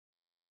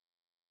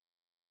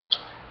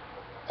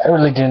I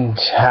really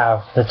didn't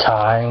have the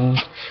time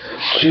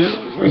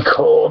to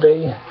record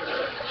a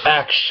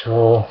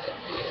actual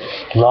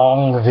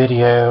long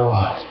video.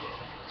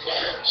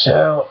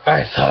 So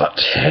I thought,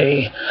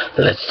 hey,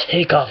 let's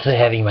take off the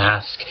heavy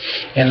mask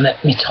and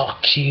let me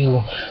talk to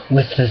you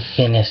with the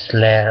thinnest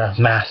layer of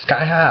mask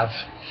I have.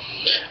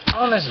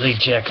 Honestly,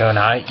 Jeko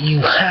Knight,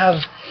 you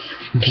have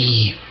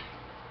the...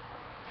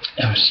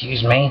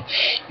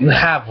 you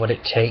have what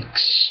it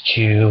takes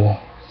to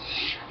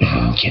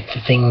get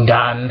the thing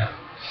done.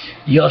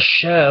 Your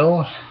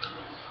show...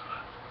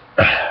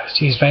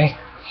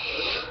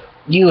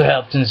 you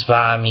helped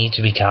inspire me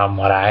to become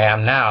what I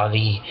am now,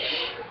 the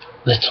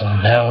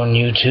little-known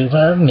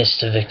YouTuber,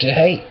 Mr. Victor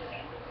Hate.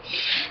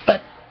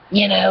 But,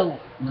 you know,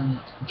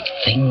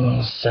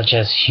 things such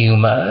as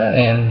humor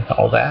and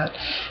all that,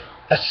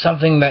 that's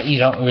something that you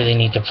don't really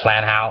need to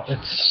plan out.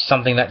 It's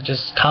something that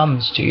just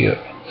comes to you.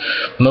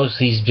 Most of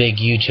these big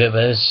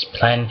YouTubers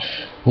plan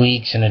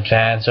weeks in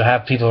advance or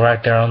have people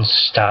write their own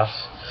stuff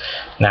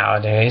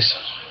nowadays.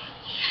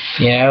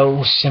 You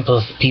know,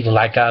 simple people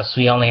like us,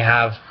 we only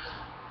have,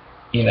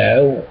 you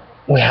know,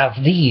 we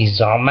have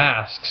these, our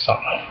masks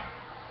on.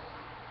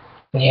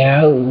 You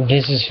know,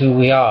 this is who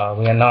we are.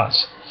 We are not,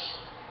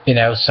 you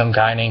know, some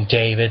guy named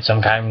David,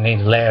 some guy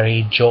named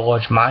Larry,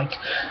 George, Mike.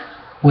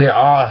 We're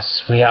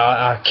us. We are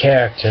our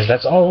characters.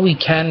 That's all we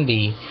can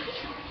be.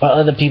 While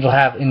other people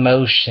have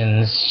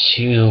emotions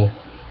to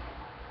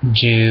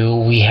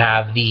do, we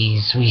have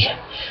these.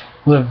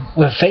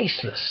 We're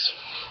faceless.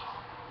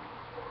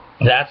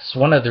 That's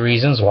one of the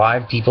reasons why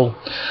people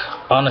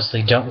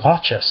honestly don't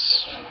watch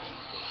us.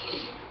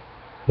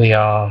 We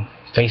are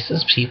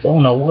faceless people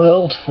in a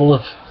world full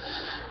of,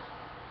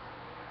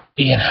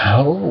 you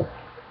know,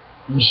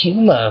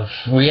 humor,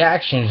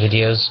 reaction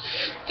videos,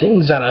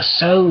 things that are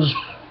so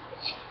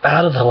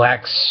out of the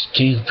whack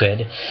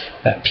stupid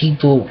that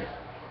people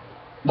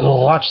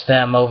will watch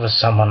them over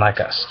someone like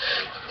us.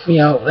 You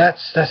know,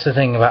 that's the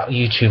thing about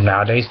YouTube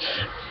nowadays.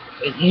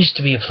 It used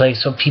to be a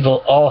place where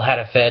people all had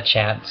a fair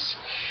chance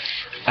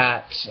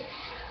at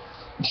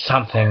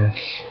something.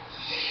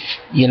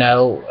 You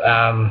know,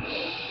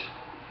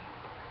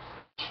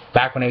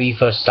 back whenever you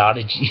first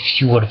started,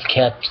 if you would have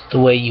kept the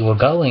way you were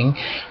going,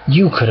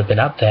 you could have been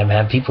up there,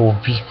 man. People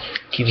would be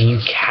giving you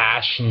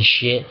cash and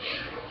shit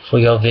for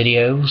your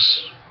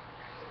videos.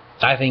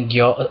 I think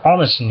you're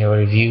honest in your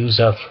reviews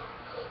of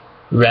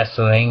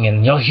wrestling,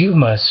 and your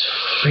humor is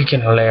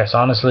freaking hilarious.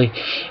 Honestly,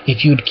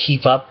 if you'd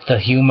keep up the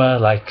humor,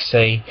 like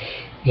say,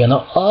 you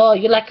know, oh,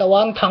 you like a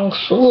wonton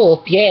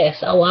soup?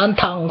 Yes, a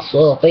wonton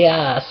soup,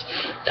 yes.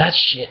 That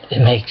shit,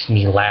 it makes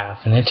me laugh,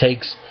 and it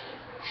takes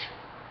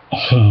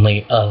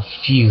only a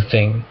few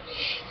things.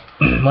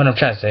 What I'm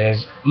trying to say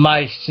is,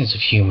 my sense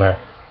of humor,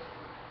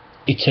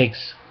 it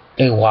takes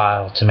a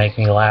while to make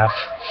me laugh,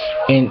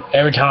 and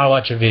every time I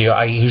watch a video,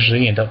 I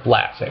usually end up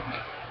laughing.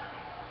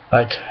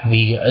 Like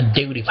the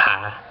Duty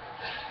Pie.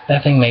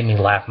 That thing made me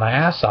laugh my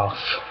ass off.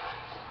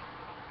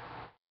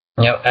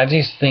 You know, I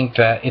just think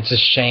that it's a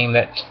shame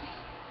that,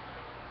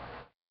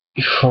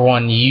 for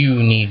one, you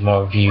need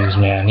more views,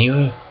 man.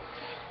 You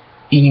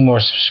need more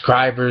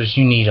subscribers.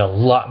 You need a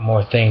lot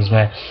more things,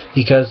 man.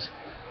 Because,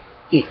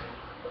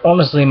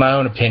 honestly, in my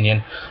own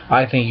opinion,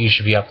 I think you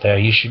should be up there.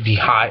 You should be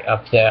high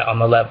up there on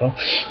the level.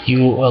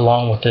 You,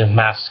 along with the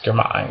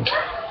mastermind.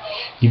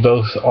 You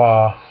both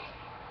are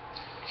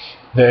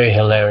very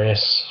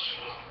hilarious.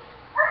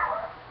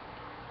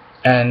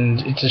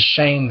 And it's a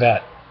shame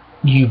that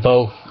you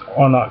both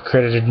are not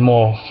credited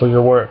more for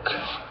your work.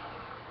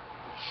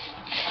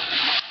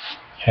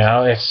 You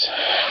know, it's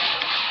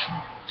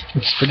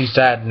pretty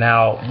sad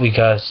now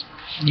because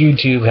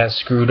YouTube has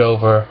screwed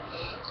over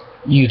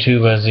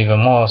YouTubers even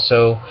more,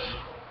 so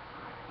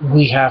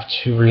we have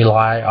to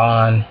rely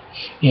on,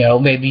 you know,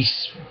 maybe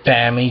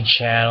spammy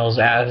channels.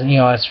 As you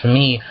know, as for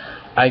me,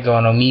 I go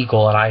on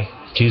Omegle and I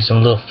do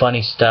some little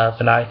funny stuff,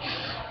 and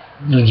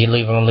you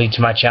leave them a link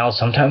to my channel.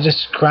 Sometimes they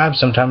subscribe,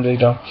 sometimes they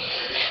don't.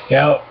 You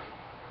know,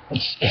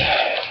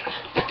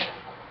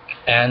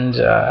 and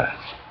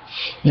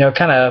you know, it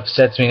kind of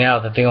upsets me now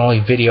that the only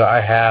video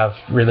I have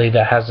really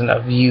that has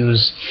enough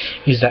views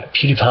is that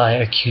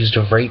PewDiePie accused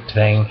of rape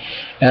thing,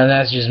 and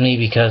that's just me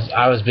because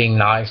I was being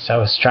nice. I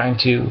was trying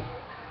to,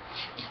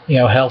 you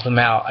know, help him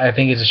out. I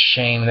think it's a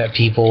shame that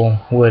people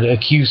would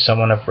accuse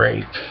someone of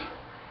rape.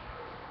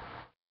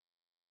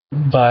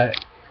 But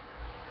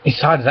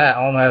besides that,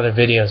 all my other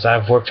videos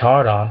I've worked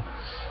hard on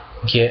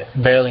get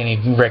barely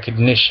any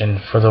recognition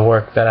for the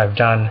work that I've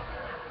done.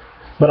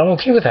 But I'm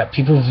okay with that.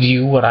 People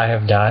view what I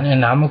have done,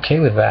 and I'm okay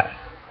with that.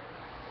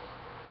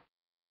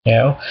 You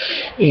know,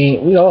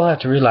 we all have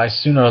to realize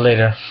sooner or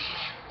later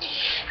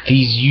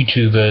these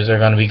YouTubers are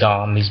going to be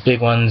gone. These big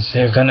ones,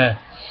 they're going to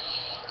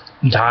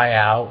die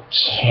out,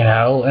 you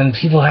know, and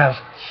people have,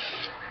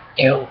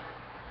 you know,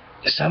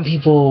 some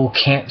people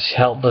can't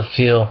help but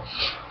feel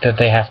that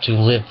they have to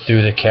live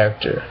through the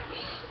character.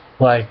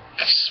 Like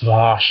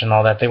Smosh and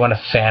all that. They want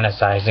to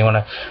fantasize. They want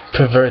to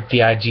pervert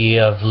the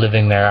idea of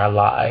living their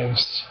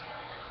lives.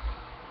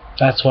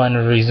 That's one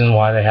reason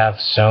why they have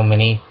so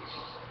many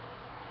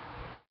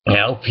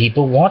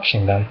people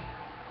watching them.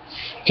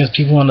 Because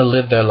people want to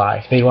live their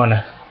life. They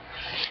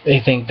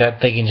think that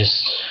they can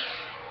just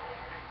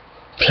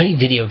play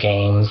video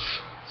games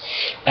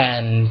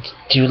and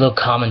do a little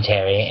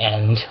commentary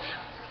and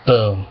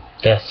boom,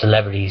 they're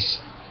celebrities.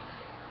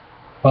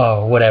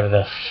 Or whatever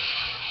the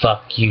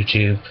fuck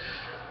YouTube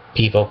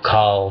people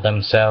call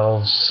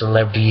themselves,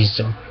 celebrities,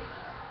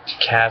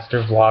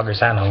 caster,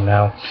 vloggers, I don't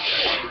know.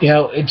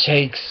 It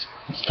takes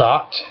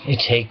thought, it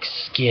takes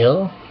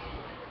skill,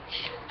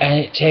 and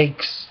it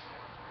takes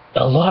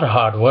a lot of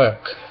hard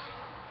work.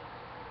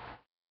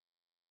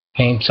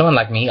 I mean, someone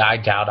like me, I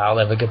doubt I'll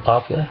ever get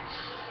popular.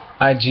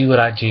 I do what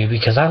I do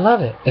because I love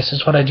it. This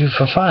is what I do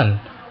for fun.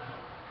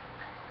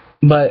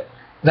 But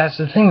that's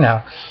the thing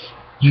now.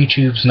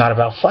 YouTube's not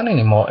about fun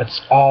anymore.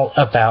 It's all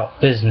about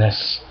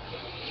business.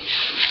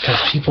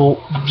 Because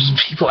people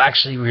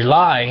actually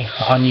rely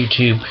on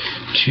YouTube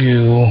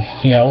to,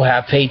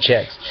 have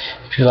paychecks.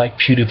 People like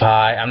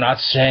PewDiePie. I'm not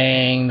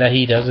saying that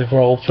he does it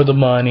for the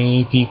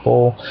money,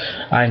 people.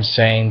 I'm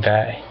saying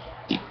that,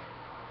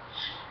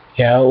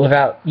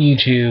 without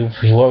YouTube,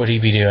 what would he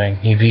be doing?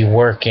 He'd be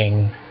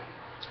working.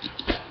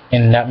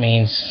 And that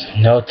means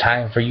no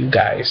time for you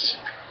guys.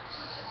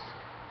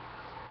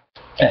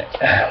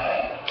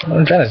 What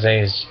I'm trying to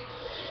say is,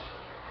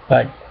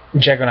 like,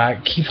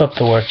 JekoKnight, keep up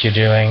the work you're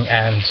doing,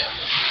 and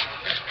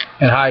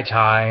in high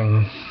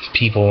time,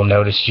 people will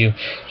notice you.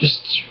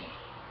 Just,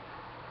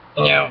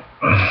 you're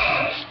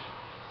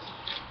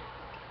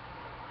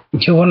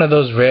one of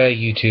those rare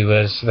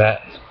YouTubers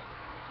that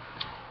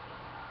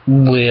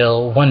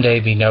will one day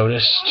be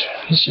noticed.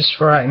 It's just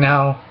for right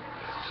now.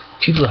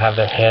 People have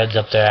their heads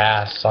up their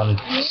ass on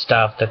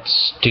stuff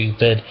that's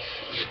stupid,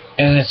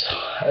 and it's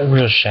a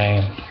real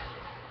shame.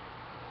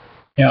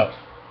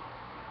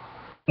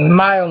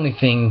 My only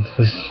thing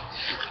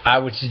I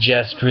would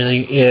suggest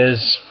really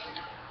is,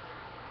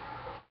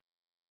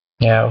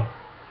 maybe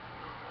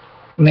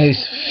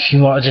if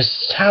you want to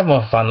just have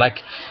more fun,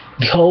 like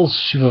the whole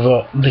Super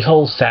Bowl, the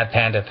whole sad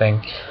panda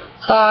thing.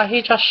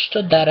 He just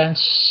stood there and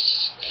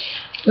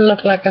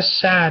looked like a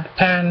sad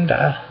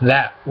panda.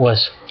 That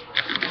was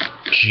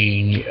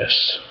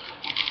genius.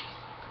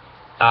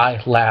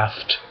 I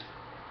laughed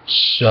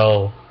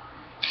so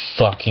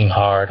fucking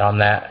hard on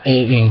that.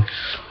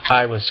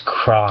 I was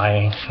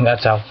crying.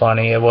 That's how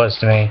funny it was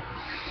to me.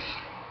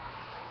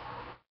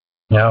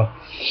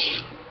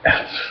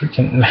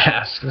 Freaking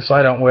mask. That's why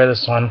I don't wear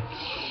this one.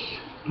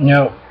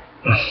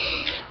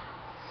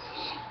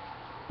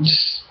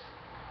 Just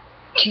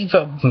keep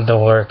up the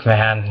work,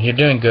 man. You're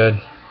doing good.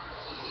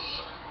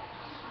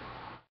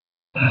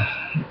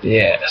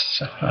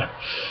 Yes.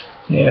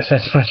 Yes,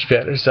 that's much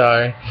better.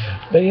 Sorry.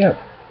 But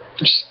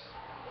just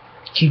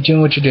keep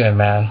doing what you're doing,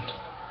 man.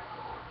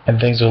 And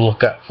things will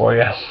look up for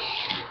you.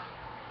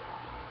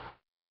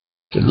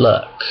 Good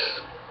luck.